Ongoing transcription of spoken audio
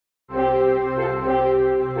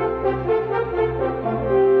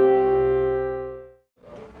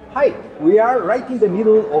Hi, we are right in the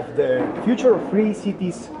middle of the Future of Free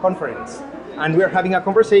Cities conference, and we're having a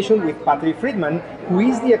conversation with Patri Friedman, who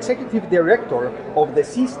is the Executive Director of the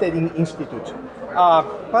Seasteading Institute.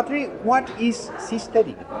 Patri, what is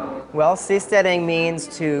seasteading? Well, seasteading means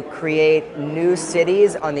to create new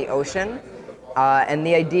cities on the ocean, and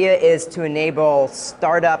the idea is to enable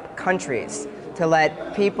startup countries to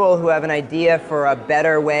let people who have an idea for a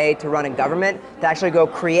better way to run a government to actually go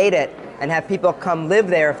create it and have people come live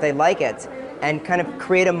there if they like it, and kind of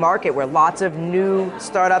create a market where lots of new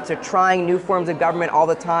startups are trying new forms of government all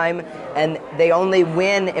the time, and they only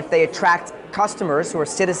win if they attract customers who are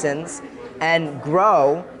citizens and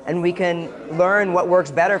grow, and we can learn what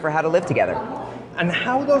works better for how to live together. And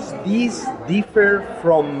how does this differ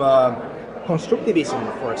from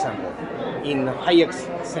constructivism, for example, in Hayek's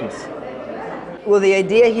sense? Well, the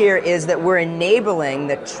idea here is that we're enabling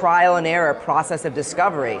the trial and error process of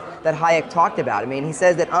discovery that Hayek talked about. I mean, he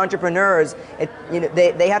says that entrepreneurs,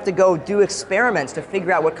 they have to go do experiments to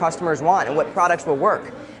figure out what customers want and what products will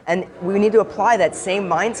work. And we need to apply that same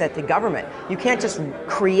mindset to government. You can't just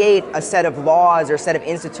create a set of laws or a set of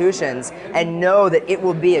institutions and know that it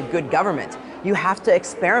will be a good government. You have to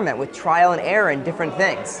experiment with trial and error in different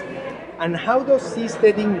things. And how does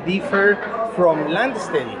seasteading differ from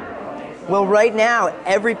landsteading? Well, right now,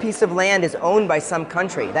 every piece of land is owned by some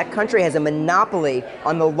country. That country has a monopoly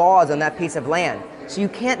on the laws on that piece of land. So you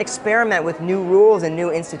can't experiment with new rules and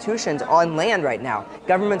new institutions on land right now.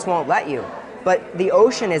 Governments won't let you. But the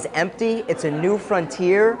ocean is empty, it's a new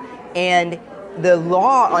frontier, and the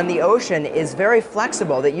law on the ocean is very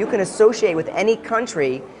flexible, that you can associate with any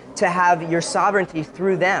country to have your sovereignty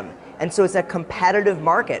through them. And so it's a competitive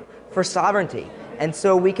market for sovereignty. And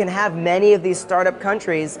so we can have many of these startup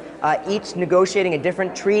countries, each negotiating a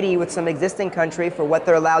different treaty with some existing country for what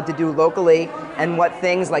they're allowed to do locally and what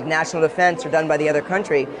things like national defense are done by the other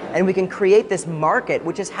country. And we can create this market,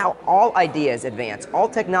 which is how all ideas advance, all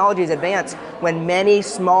technologies advance, when many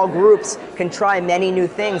small groups can try many new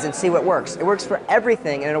things and see what works. It works for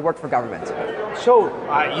everything, and it'll work for government. So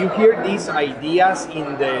you hear these ideas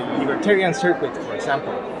in the libertarian circuit, for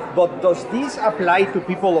example. But does this apply to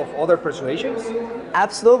people of other persuasions?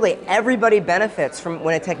 Absolutely. Everybody benefits from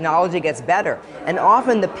when a technology gets better. And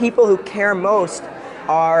often the people who care most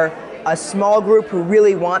are a small group who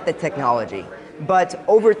really want the technology. But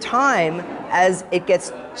over time, as it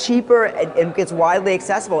gets cheaper and gets widely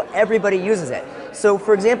accessible, everybody uses it. So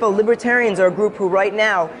for example, libertarians are a group who right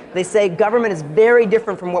now, they say government is very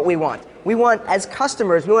different from what we want. We want, as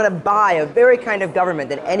customers, we want to buy a very kind of government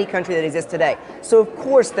than any country that exists today. So of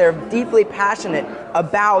course they're deeply passionate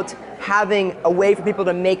about having a way for people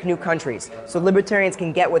to make new countries, so libertarians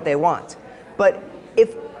can get what they want. But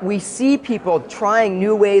if we see people trying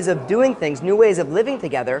new ways of doing things, new ways of living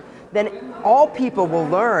together, then all people will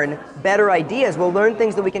learn better ideas. We'll learn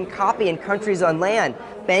things that we can copy in countries on land,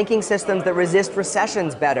 banking systems that resist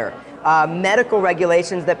recessions better, medical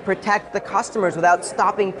regulations that protect the customers without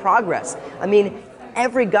stopping progress. I mean,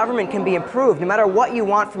 every government can be improved, no matter what you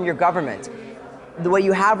want from your government. The way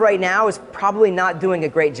you have right now is probably not doing a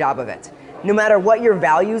great job of it. No matter what your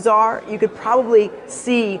values are, you could probably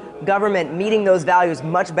see government meeting those values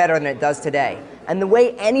much better than it does today. And the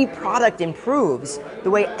way any product improves, the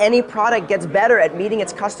way any product gets better at meeting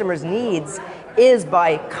its customers' needs, is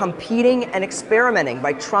by competing and experimenting,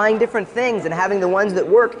 by trying different things and having the ones that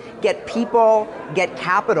work get people, get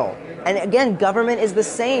capital. And again, government is the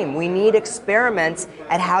same. We need experiments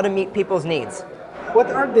at how to meet people's needs. What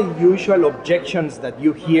are the usual objections that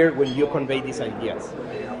you hear when you convey these ideas?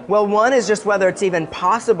 Well, one is just whether it's even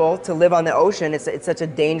possible to live on the ocean. It's such a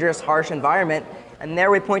dangerous, harsh environment. And there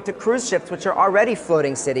we point to cruise ships, which are already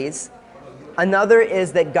floating cities. Another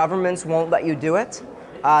is that governments won't let you do it,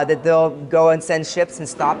 that they'll go and send ships and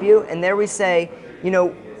stop you. And there we say, you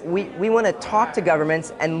know, we want to talk to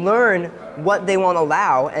governments and learn what they won't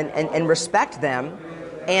allow and respect them.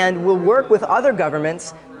 And we'll work with other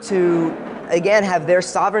governments to, again, have their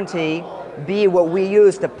sovereignty be what we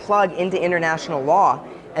use to plug into international law.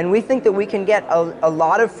 And we think that we can get a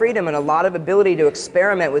lot of freedom and a lot of ability to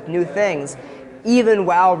experiment with new things, even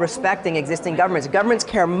while respecting existing governments. Governments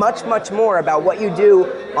care much, much more about what you do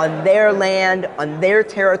on their land, on their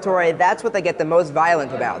territory. That's what they get the most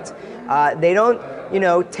violent about. They don't,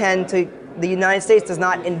 tend to, the United States does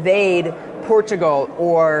not invade Portugal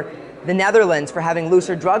or the Netherlands for having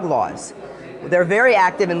looser drug laws. They're very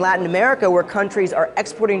active in Latin America, where countries are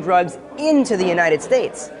exporting drugs into the United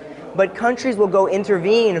States. But countries will go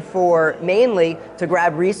intervene for mainly to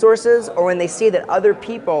grab resources, or when they see that other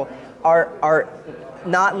people are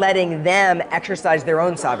not letting them exercise their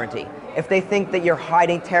own sovereignty. if they think that you're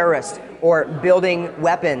hiding terrorists or building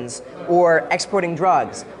weapons or exporting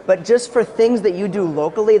drugs. But just for things that you do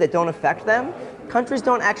locally that don't affect them, countries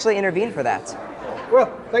don't actually intervene for that.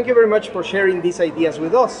 Well, thank you very much for sharing these ideas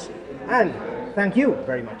with us, and thank you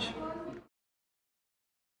very much.